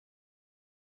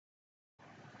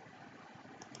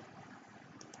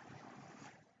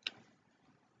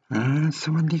ส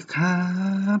วัสดีครั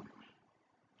บ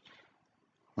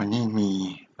วันนี้มี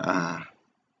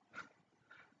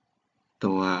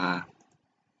ตัว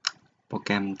โปรแก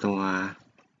รมตัว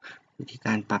วิธีก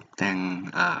ารปรับแต่ง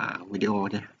วิดีโอ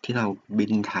ที่เราบิ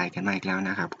นถ่ายกันมาอีกแล้ว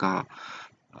นะครับก็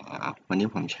วันนี้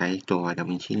ผมใช้ตัว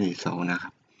davinci resolve นะค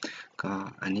รับก็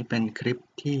อันนี้เป็นคลิป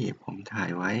ที่ผมถ่าย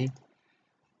ไว้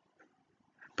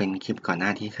เป็นคลิปก่อนหน้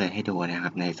าที่เคยให้ดูนะค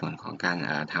รับในส่วนของการ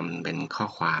ทำเป็นข้อ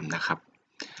ความนะครับ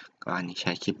ก็อันนี้ใ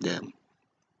ช้คลิปเดิม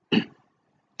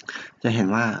จะเห็น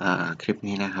ว่าคลิป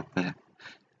นี้นะครับ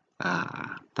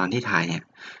ตอนที่ถ่ายเนี่ย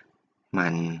มั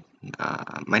น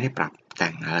ไม่ได้ปรับแต่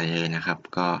งอะไรเลยนะครับ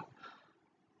ก็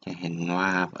จะเห็นว่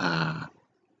า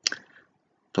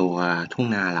ตัวทุ่ง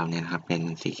นาเราเนี่ยนะครับเป็น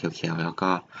สีเขียวๆแล้ว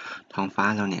ก็ท้องฟ้า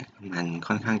เราเนี่ยมัน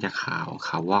ค่อนข้างจะขาว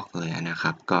วอกเลยนะค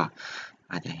รับก็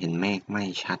อาจจะเห็นเมฆไม่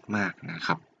ชัดมากนะค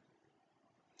รับ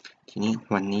ทีนี้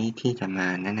วันนี้ที่จะมา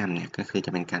แนะนำเนี่ยก็คือจ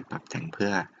ะเป็นการปรับแต่งเพื่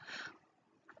อ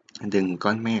ดึงก้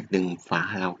อนเมฆดึงฟ้า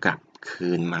เรากลับคื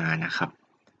นมานะครับ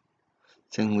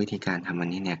ซึ่งวิธีการทำอัน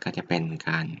นี้เนี่ยก็จะเป็นก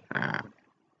าร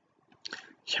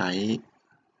ใช้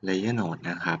Layer Node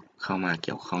นะครับเข้ามาเ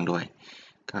กี่ยวข้องด้วย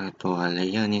ก็ตัว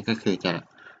Layer นี้ก็คือจะ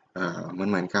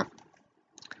เหมือนกับ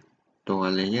ตัว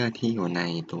Layer ที่อยู่ใน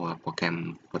ตัวโปรแกรม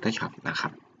Photoshop นะครั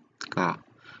บก็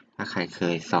ถ้าใครเค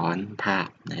ยซ้อนภาพ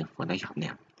ใน Photoshop เ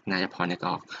นี่ยน่าจะพอนึกอ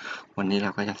อกวันนี้เร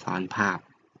าก็จะซ้อนภาพ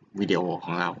วิดีโอข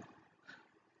องเรา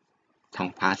ท้อง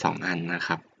ฟ้า2อันนะค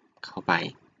รับเข้าไป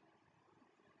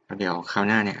เดี๋ยวคราว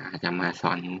หน้าเนี่ยอาจจะมาส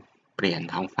อนเปลี่ยน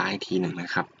ท้องฟ้าอีกทีหนึ่งน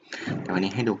ะครับแต่วัน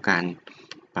นี้ให้ดูการ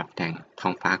ปรับแต่งท้อ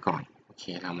งฟ้าก่อนโอเค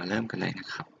เรามาเริ่มกันเลยนะ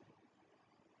ครับ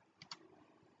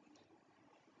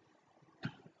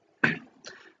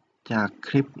จากค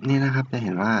ลิปนี้นะครับจะเ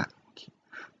ห็นว่า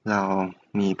เรา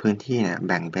มีพื้นที่เนี่ย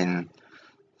แบ่งเป็น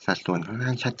สัดส่วนค่อนข้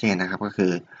างชัดเจนนะครับก็คื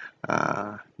อ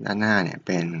ด้านหน้าเนี่ยเ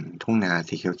ป็นทุ่งนา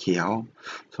สีเขียว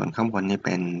ๆส่วนข้างบนนี่เ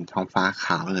ป็นท้องฟ้าข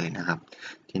าวเลยนะครับ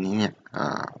ทีนี้เนี่ย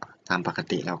ตามปก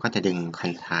ติเราก็จะดึงคอ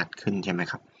นทราสต์ขึ้นใช่ไหม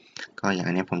ครับก็อย่าง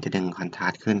อันนี้ผมจะดึงคอนทรา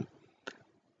สต์ขึ้น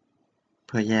เ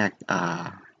พื่อแ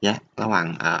ยกระหว่าง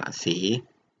สี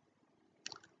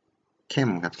เข้ม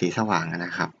กับสีสว่างน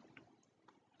ะครับ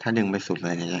ถ้าดึงไปสุดเล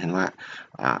ยเนี่ยจะเห็นว่า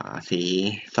สี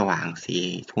สว่างสี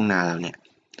ทุ่งนาเราเนี่ย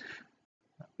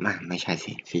ไม่ใช่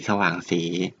สีสว่างสี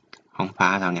ท้องฟ้า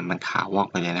เราเนี่ยมันขาววอก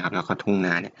ไปเลยนะครับแล้วก็ทุ่งน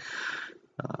าเนี่ย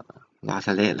ล้อส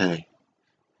ะเละเลย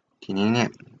ทีนี้เนี่ย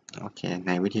โอเคใ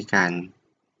นวิธีการ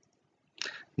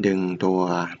ดึงตัว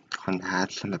คอนทราส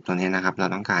ต์สำหรับตัวนี้นะครับเรา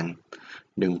ต้องการ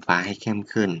ดึงฟ้าให้เข้ม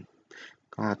ขึ้น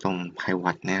ก็ตรง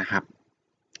pivot เนี่ยครับ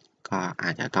ก็อา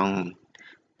จจะต้อง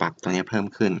ปรับตัวนี้เพิ่ม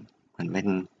ขึ้นเหมือนเป็น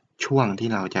ช่วงที่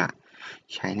เราจะ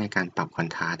ใช้ในการปรับคอน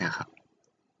ทราสต์นะครับ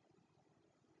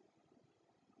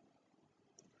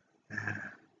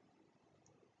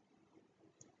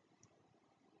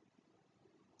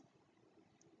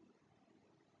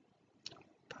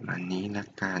ประมาณนี้ละ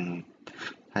กัน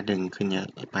ถ้าดึงขึ้นเยอะ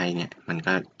ไปเนี่ยมัน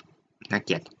ก็น่าเก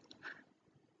ลียด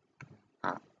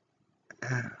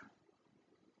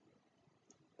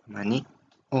ประมาณนี้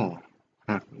โอ้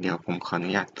เดี๋ยวผมขออนุ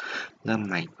ญาตเริ่มใ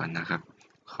หม่ก่อนนะครับ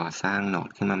ขอสร้างโหนด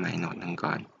ขึ้นมาใหม่โหนดหนึ่ง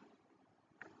ก่อน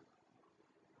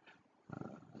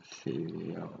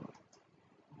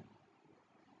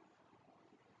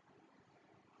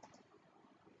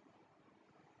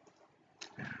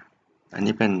อัน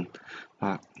นี้เป็น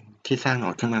ที่สร้างโหน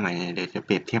ดขึ้นมาใหม่เนี่ยเดี๋ยวจะเป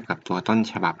รียบเทียบกับตัวต้น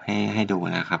ฉบับให้ดู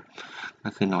นะครับก็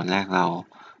คือโหนดแรกเรา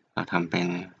ทำเป็น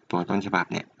ตัวต้นฉบับ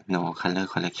เนี่ย no color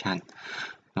correction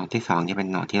โหนดที่2จะเป็น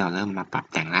โหนดที่เราเริ่มมาปรับ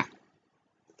แต่งละ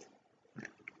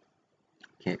โ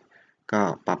อเคก็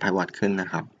ปรับ pivot ขึ้นนะ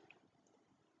ครับ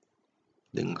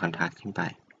ดึงคอนทราสต์ขึ้นไป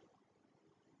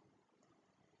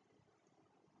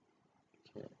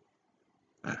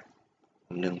ผ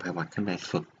มดึง pivot ขึ้นไป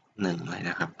สุด1เลย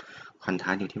นะครับคอนทร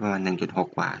าสต์อยู่ที่ประมาณ 1.6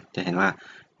 กว่าจะเห็นว่า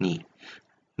นี่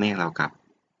เมฆเรากลับ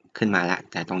ขึ้นมาแล้ว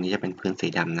แต่ตรงนี้จะเป็นพื้นสี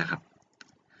ดำนะครับ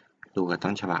ดูกับ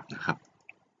ต้นฉบับนะครับ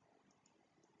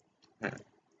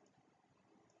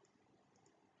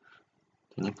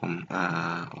ทีนี้ผม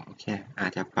โอเคอา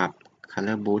จจะปรับ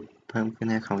color boost เพิ่มขึ้น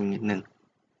ให้เขานิดนึง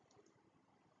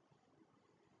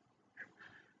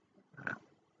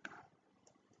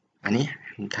อันนี้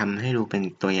ทำให้ดูเป็น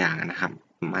ตัวอย่างนะครับ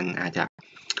มันอาจจะ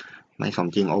ไม่สม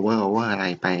จริงโอเวอร์อะไร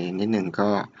ไปนิดนึงก็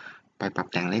ไปปรับ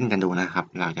แต่งเล่นกันดูนะครับ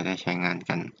เราจะได้ใช้งาน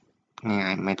กันง่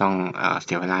ายๆไม่ต้องเ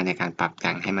สียเวลาในการปรับแ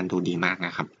ต่งให้มันดูดีมากน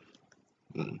ะครับ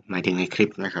หมายถึงในคลิป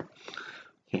นะครับ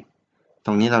ต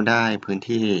รงนี้เราได้พื้น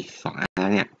ที่2อันแล้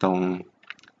วเนี่ยตรง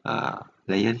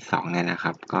layer ที่2เนี่ยนะค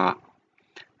รับก็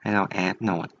ให้เรา add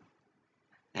node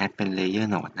เป็น layer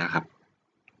node นะครับ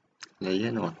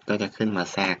layer node ก็จะขึ้นมา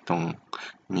แทรกตรง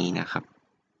นี้นะครับ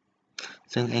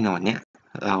ซึ่งไอ้โหนดเนี้ย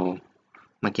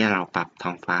เมื่อกี้เราปรับท้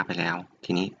องฟ้าไปแล้ว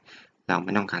ทีนี้เราไ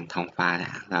ม่ต้องการท้องฟ้าแล้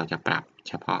วเราจะปรับ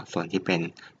เฉพาะส่วนที่เป็น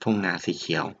ทุ่งนาสีเ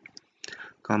ขียว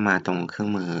ก็มาตรงเครื่อง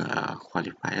มือ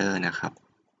qualifier นะครับ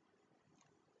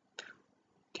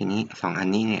ทีนี้2อัน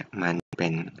นี้เนี่ยมันเป็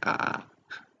น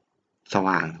ส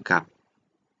ว่างกับ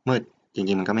มืดจ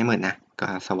ริงๆมันก็ไม่มืดนะก็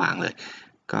สว่างเลย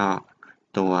ก็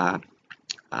ตัว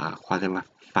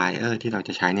qualifier ที่เราจ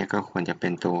ะใช้เนี่ยก็ควรจะเป็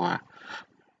นตัว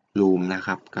room นะค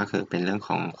รับก็คือเป็นเรื่องข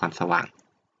องความสว่าง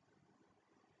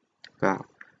ก็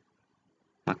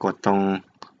มากดตรง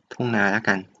ทุ่งนาแล้ว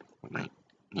กัน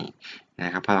นี่น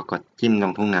ะครับพอเรากดจิ้มตร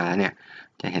งทุ่งนาแล้วเนี่ย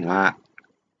จะเห็นว่า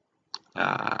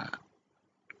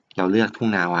เราเลือกทุ่ง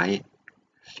นาไว้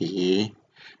สี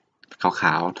ข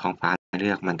าวๆท้องฟ้าเลื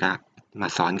อกมันก็มา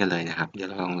ซ้อนกันเลยนะครับเดี๋ยว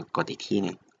เราลองกดอีกที่ห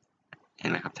นึ่งเห็น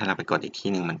ไหมครับถ้าเราไปกดอีกที่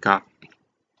หนึ่งมันก็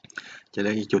จะเลื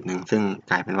อกอีกจุดหนึ่งซึ่ง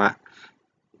กลายเป็นว่า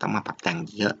ต้องมาปรับแต่ง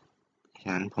เยอะฉ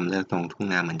ะนั้นผมเลือกตรงทุ่ง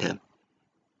นาเหมือนเดิม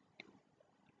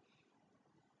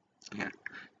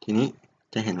ทีนี้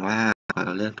จะเห็นว่าเร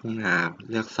าเลือกทุ่งนา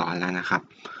เลือกซ้อนแล้วนะครับ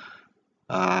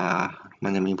มั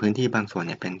นจะมีพื้นที่บางส่วนเ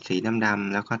นี่ยเป็นสีดำ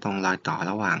ๆแล้วก็ตรงรอยต่อ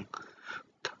ระหว่าง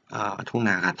ทุ่งน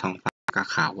ากับท้องฟ้าก็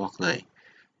ขาววอกเลย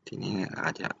ทีนี้อา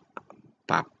จจะ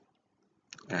ปรับ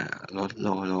ลดโล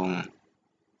ลง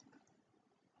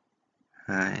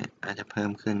อาจจะเพิ่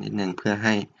มขึ้นนิดนึงเพื่อใ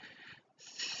ห้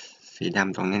สีด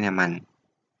ำตรงนี้เนี่ยมัน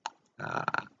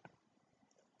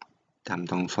ดำ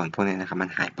ตรงส่วนพวกนี้นะครับมัน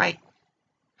หายไป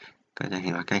ก็จะเห็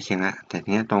นว่าใกล้เคียงแล้วแต่ที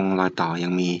นี้ตรงรอยต่อยั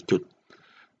งมีจุด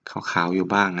ขาวๆอยู่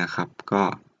บ้างนะครับก็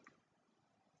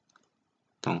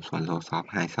ตรงส่วน low soft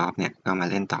high soft เนี่ยก็มา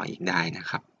เล่นต่ออีกได้นะ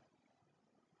ครับ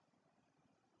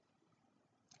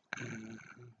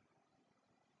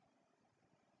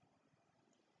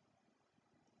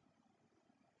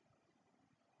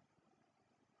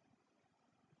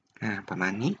ประมา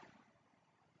ณนี้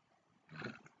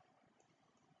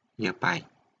เยอะไป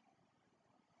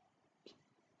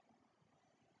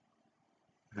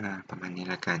ประมาณนี้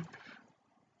แล้วกัน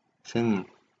ซึ่ง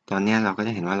ตอนนี้เราก็จ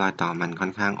ะเห็นว่ารอยต่อมันค่อ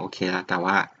นข้างโอเคแล้วแต่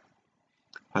ว่า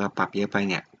พอเราปรับเยอะไป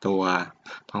เนี่ยตัว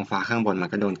ท้องฟ้าข้างบนมัน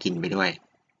ก็โดนกินไปด้วย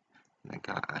แล้ว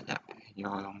ก็อาจจะย่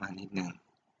อลงมานิดนึง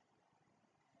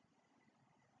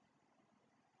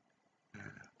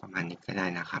ประมาณนี้ก็ได้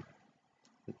นะครับ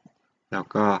แล้ว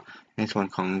ก็ในส่วน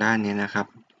ของด้านนี้นะครับ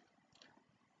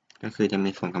ก็คือจะมี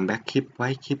ส่วนของ back clip ไว้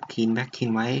clip clean back clean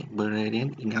ไว้ blur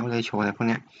radiance in out ratio อะไรพวก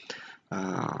นี้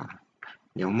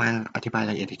เดี๋ยวมาอธิบายราย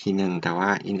ละเอียดอีกทีหนึ่งแต่ว่า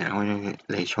in out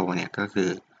ratio เนี่ยก็คือ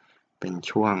เป็น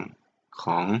ช่วงข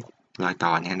องรอยต่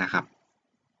อเนี่ยนะครับ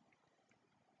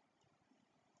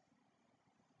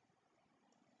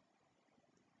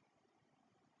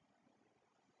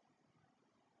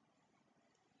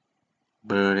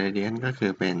blur radiance ก็คื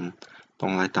อเป็นต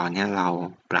รงรอยต่อเนี่ยเรา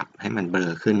ปรับให้มันเบล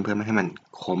อขึ้นเพื่อไม่ให้มัน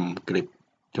คมกริบ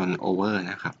จน over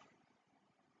นะครับ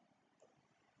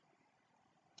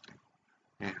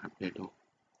นะครับเดี๋ยวดู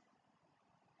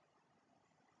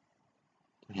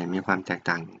เห็นมีความแตก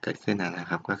ต่างเกิดขึ้นนะ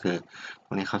ครับก็คือต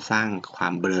รงนี้เขาสร้างควา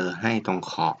มเบลอให้ตรง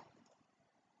ขอบ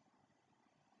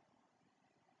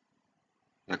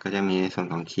แล้วก็จะมีส่วน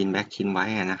ของ clean back clean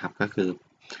white นะครับก็คือ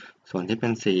ส่วนที่เป็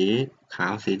นสีขา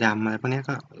วสีดำอะไรพวกนี้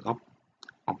ก็ลบ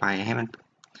ออกไปให้มัน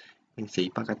เป็นสี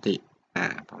ปกติ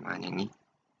ประมาณอย่างนี้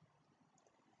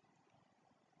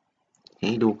ที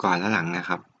นี้ดูก่อนและหลังนะ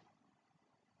ครับ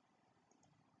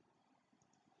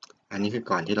อันนี้คือ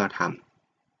ก่อนที่เราทำ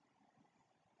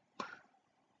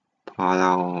พอเร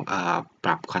าป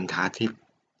รับคอนทราสต์ที่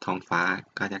ท้องฟ้า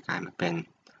ก็จะกลายมาเป็น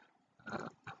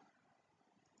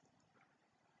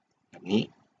แบบนี้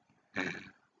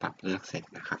ปรับเลือกเสร็จ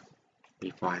นะครับ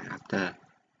before and after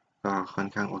ก็ค่อน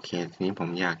ข้างโอเคทีนี้ผม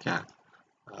อยากจะ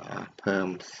เพิ่ม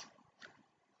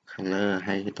color ใ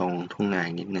ห้ตรงทุ่งนา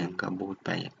นิดนึงก็บูตไป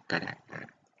ก็ได้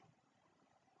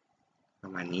ปร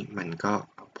ะมาณนี้มันก็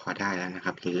พอได้แล้วนะค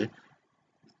รับหรือ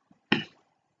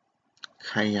ใ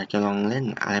ครอยากจะลองเล่น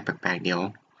อะไรแปลกๆเดี๋ยว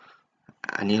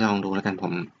อันนี้ลองดูแล้วกันผ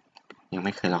มยังไ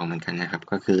ม่เคยลองเหมือนกันนะครับ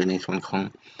ก็คือในส่วนของ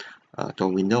ตัว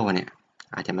Windows เนี่ย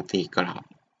อาจจะมาตีกรอบ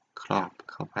ครอบ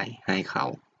เข้าไปให้เขา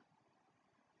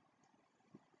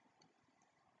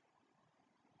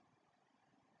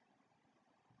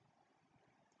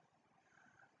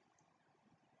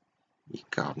อีก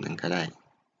กรอบหนึ่งก็ได้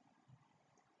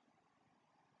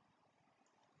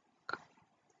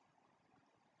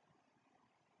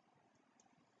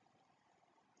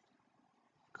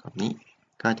กรอบนี้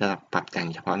ก็จะปรับแต่ง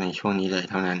เฉพาะในช่วงนี้เลย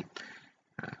เท่านั้น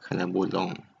color boot ลง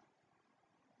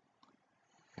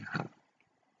นะครับ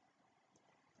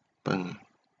ปึ้ง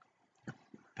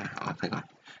ออกไปก่อน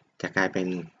จะกลายเป็น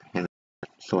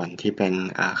ส่วนที่เป็น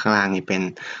ข้างล่างนี่เป็น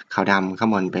ขาวดำข้า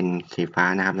งบนเป็นสีฟ้า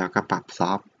นะครับแล้วก็ปรับซ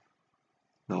อฟต์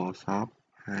โลซอฟต์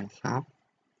ไฮซอฟต์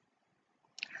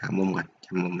หามุมก่อนจ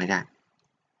ำมุมไม่ได้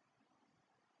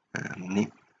มุมนี้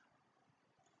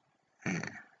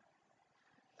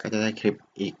ก็จะได้คลิป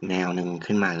อีกแนวหนึ่ง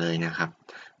ขึ้นมาเลยนะครับ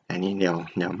แต่นี้เดี๋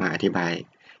ยวมาอธิบาย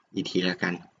อีกทีแล้วกั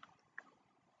น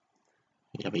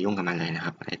อย่าไปยุ่งกับมันเลยนะค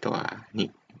รับไอตัวนี้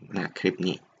นะคลิป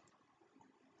นี้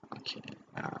โอเค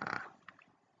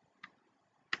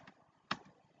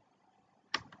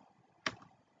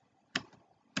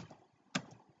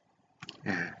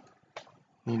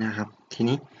นี่นะครับที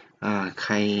นี้ใค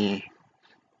ร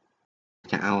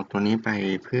จะเอาตัวนี้ไป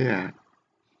เพื่อ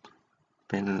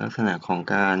เป็นลักษณะของ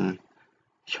การ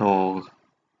โชว์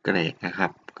เกรดนะครั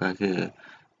บก็คือ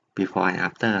before and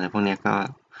after อะไรพวกนี้ก็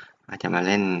อาจจะมาเ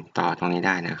ล่นต่อตรงนี้ไ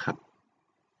ด้นะครับ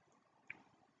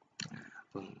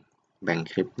แบ่ง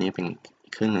คลิปนี้เป็น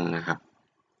ครึ่งหนึ่งนะครับ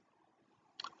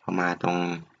พอมาตรง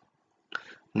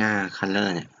หน้า color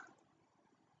เนี่ย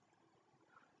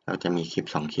เราจะมีคลิป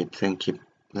2คลิปซึ่งคลิป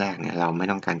แรกเนี่ยเราไม่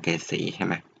ต้องการเกรดสีใช่ไ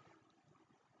หม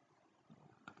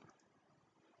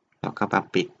เราก็มา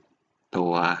ปิดตั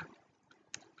ว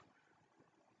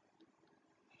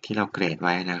ที่เราเกรดไ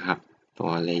ว้นะครับตัว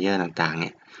เลเยอร์ต่างๆเนี่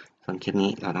ยส่วนคลิป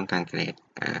นี้เราต้องการเกรด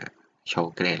โช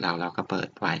ว์เกรดเราก็เปิด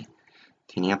ไว้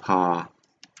ทีนี้พอ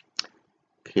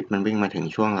คลิปมันวิ่งมาถึง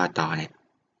ช่วงรอยต่อเนี่ย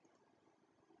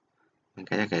มัน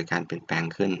ก็จะเกิดการเปลี่ยนแปลง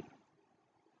ขึ้น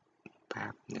แป๊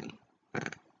บหนึ่ง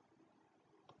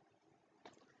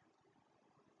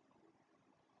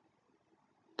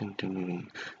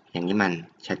อย่างนี้มัน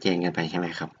ชัดเจนกันไปใช่ไหม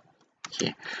ครับโอเค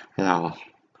เรา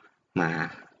มา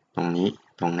ตรงนี้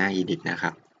ตรงหน้า edit นะค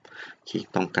รับคลิก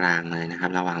ตรงกลางเลยนะครั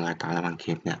บระหว่างรอยต่อระหว่างค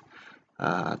ลิปเนี่ย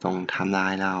ตรงไทม์ไล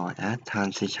น์เรา add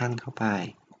transition เข้าไป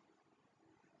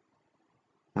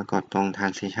มากดตรง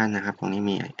transition นะครับตรงนี้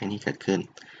มีอันนี้เกิดขึ้น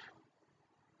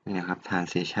นี่นะครับ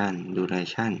transition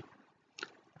duration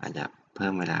อาจจะเพิ่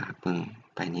มเวลาปึ้ง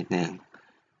ไปนิดนึง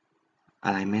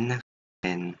alignment นะเ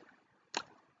ป็น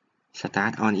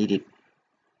start on edit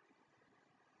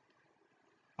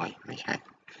ไม่ใช่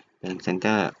เป็น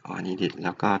center on edit แ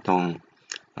ล้วก็ตรง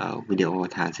video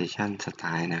transition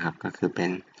style นะครับก็คือเป็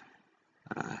น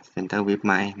center width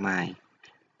ไม่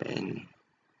เป็น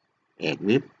edge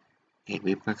width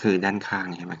ก็คือด้านข้าง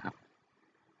ใช่ไหมครับ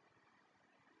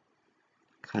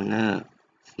color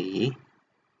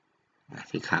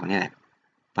สีขาวเนี่ยแหละ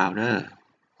border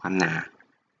ความหนา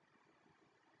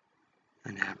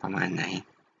นะครับประมาณไหน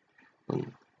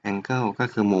angle ก็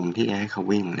คือมุมที่ให้เขา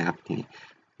วิ่งนะครับทีนี้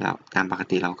เราตามปก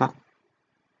ติเราก็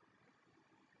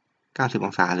90อ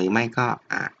งศาหรือไม่ก็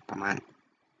ประมาณ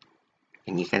อ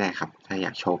ย่างนี้ก็ได้ครับถ้าอย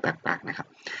ากโชว์แปลกๆนะครับ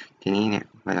ทีนี้เนี่ย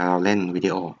เวลาเราเล่นวิดี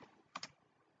โอ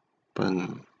ปึ้ง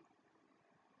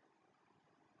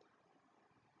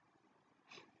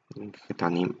คือตอ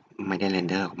นนี้ไม่ได้เรน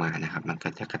เดอร์ออกมานะครับมันก็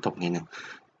จะกระตุกนิดนึง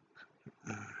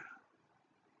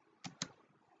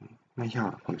ไม่ชอบ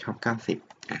ผมชอบ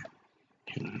90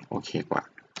เห็นโอเคกว่า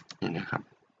นี่นะครับ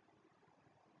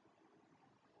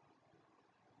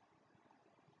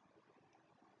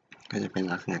ก็จะเป็น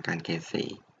ลักษณะการเกรดสี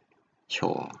โช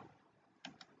ว์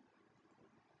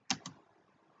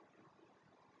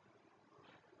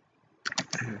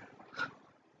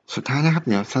สุดท้ายนะครับ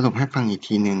เดี๋ยวสรุปให้ฟังอีก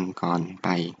ทีหนึ่งก่อนไป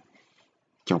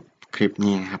จบคลิป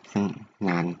นี้นะครับซึ่งน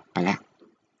านไปแล้ว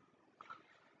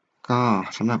ก็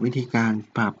สำหรับวิธีการ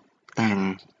ปรับแต่ง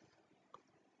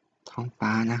ท้องฟ้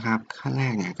านะครับขั้นแร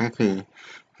กเนี่ยก็คือ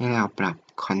ให้เราปรับ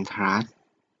contrast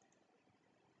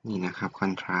นี่นะครับ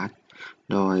contrast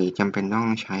โดยจำเป็นต้อง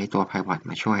ใช้ตัว pivot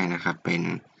มาช่วยนะครับเป็น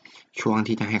ช่วง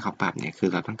ที่จะให้เขาปรับเนี่ยคือ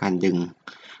เราต้องการดึง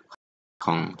ข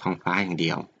องท้องฟ้าอย่างเดี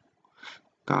ยว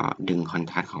ก็ดึง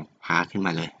contrast ของฟ้าขึ้นม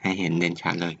าเลยให้เห็นเด่นชั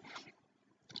ดเลย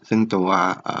ซึ่งตัว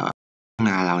ห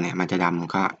น้าเราเนี่ยมันจะด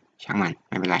ำก็ช่างมัน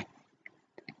ไม่เป็นไร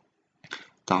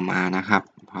ต่อมานะครับ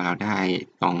พอเราได้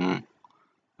ตรง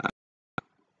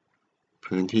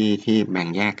พื้นที่ที่แบ่ง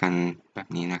แยกกันแบบ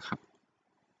นี้นะครับ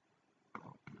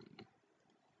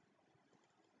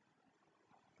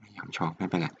ไม่ยอมโชว์ไม่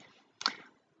เป็นไร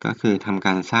ก็คือทำก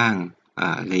ารสร้าง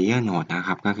layer node นะค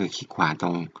รับก็คือคลิกขวาต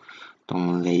รง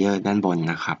layer ด้านบน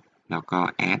นะครับแล้วก็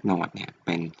add node เนี่ยเ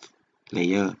ป็น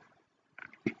layer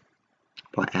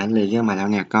พอ add layer มาแล้ว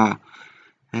เนี่ยก็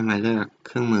ให้มาเลือกเค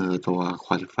รื่องมือตัว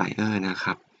qualifier นะค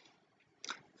รับ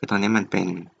คือตอนนี้มันเป็น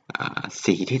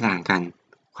สีที่ต่างกัน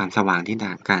ความสว่างที่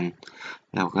ต่างกัน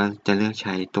เราก็จะเลือกใ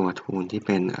ช้ตัว tool ที่เ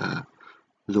ป็น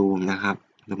loom นะครับ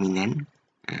luminance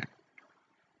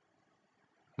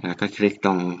แล้วก็คลิกต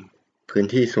รงพื้น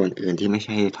ที่ส่วนอื่นที่ไม่ใ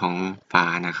ช่ท้องฟ้า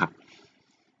นะครับ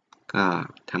ก็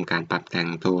ทำการปรับแต่ง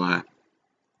ตัว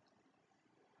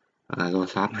low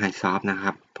soft high soft นะค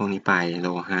รับพวกนี้ไป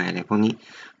low high อะไรพวกนี้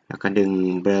แล้วก็ดึง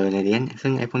blur radiance ซึ่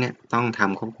งไอ้พวกนี้ต้องท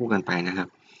ำควบคู่กันไปนะครับ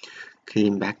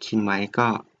clean black clean white ก็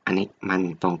อันนี้มัน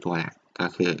ตรงตัวแหละก็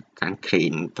คือการ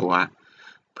clean ตัว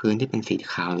พื้นที่เป็นสี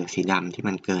ขาวหรือสีดำที่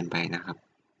มันเกินไปนะครับ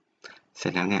เสร็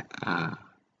จแล้วเนี่ย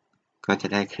ก็จะ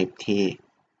ได้คลิปที่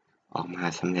ออกมา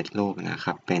สำเร็จรูปนะค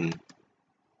รับเป็น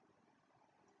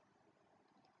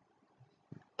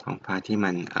ท้องฟ้าที่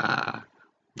มัน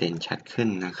เด่นชัดขึ้น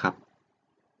นะครับ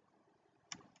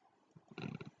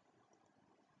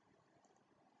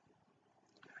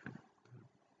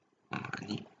อัน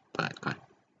นี้เปิดก่อน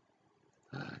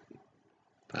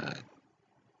เปิด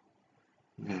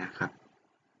นี่นะครับ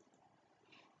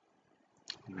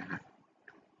เห็นไหมครับ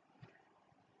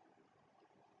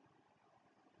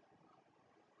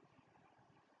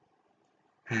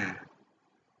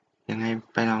ยังไง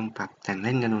ไปลองปรับแต่งเ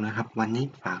ล่นกันดูนะครับวันนี้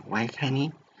ฝากไว้แค่นี้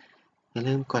อย่า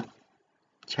ลืมกด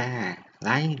แชร์ไล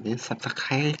ค์หรือ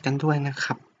Subscribe กันด้วยนะค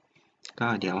รับก็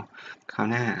เดี๋ยวคราว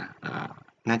หน้า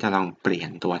น่าจะลองเปลี่ยน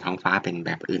ตัวท้องฟ้าเป็นแบ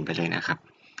บอื่นไปเลยนะครับ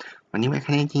วันนี้ไว้แ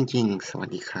ค่นี้จริงๆสวัส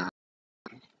ดีครับ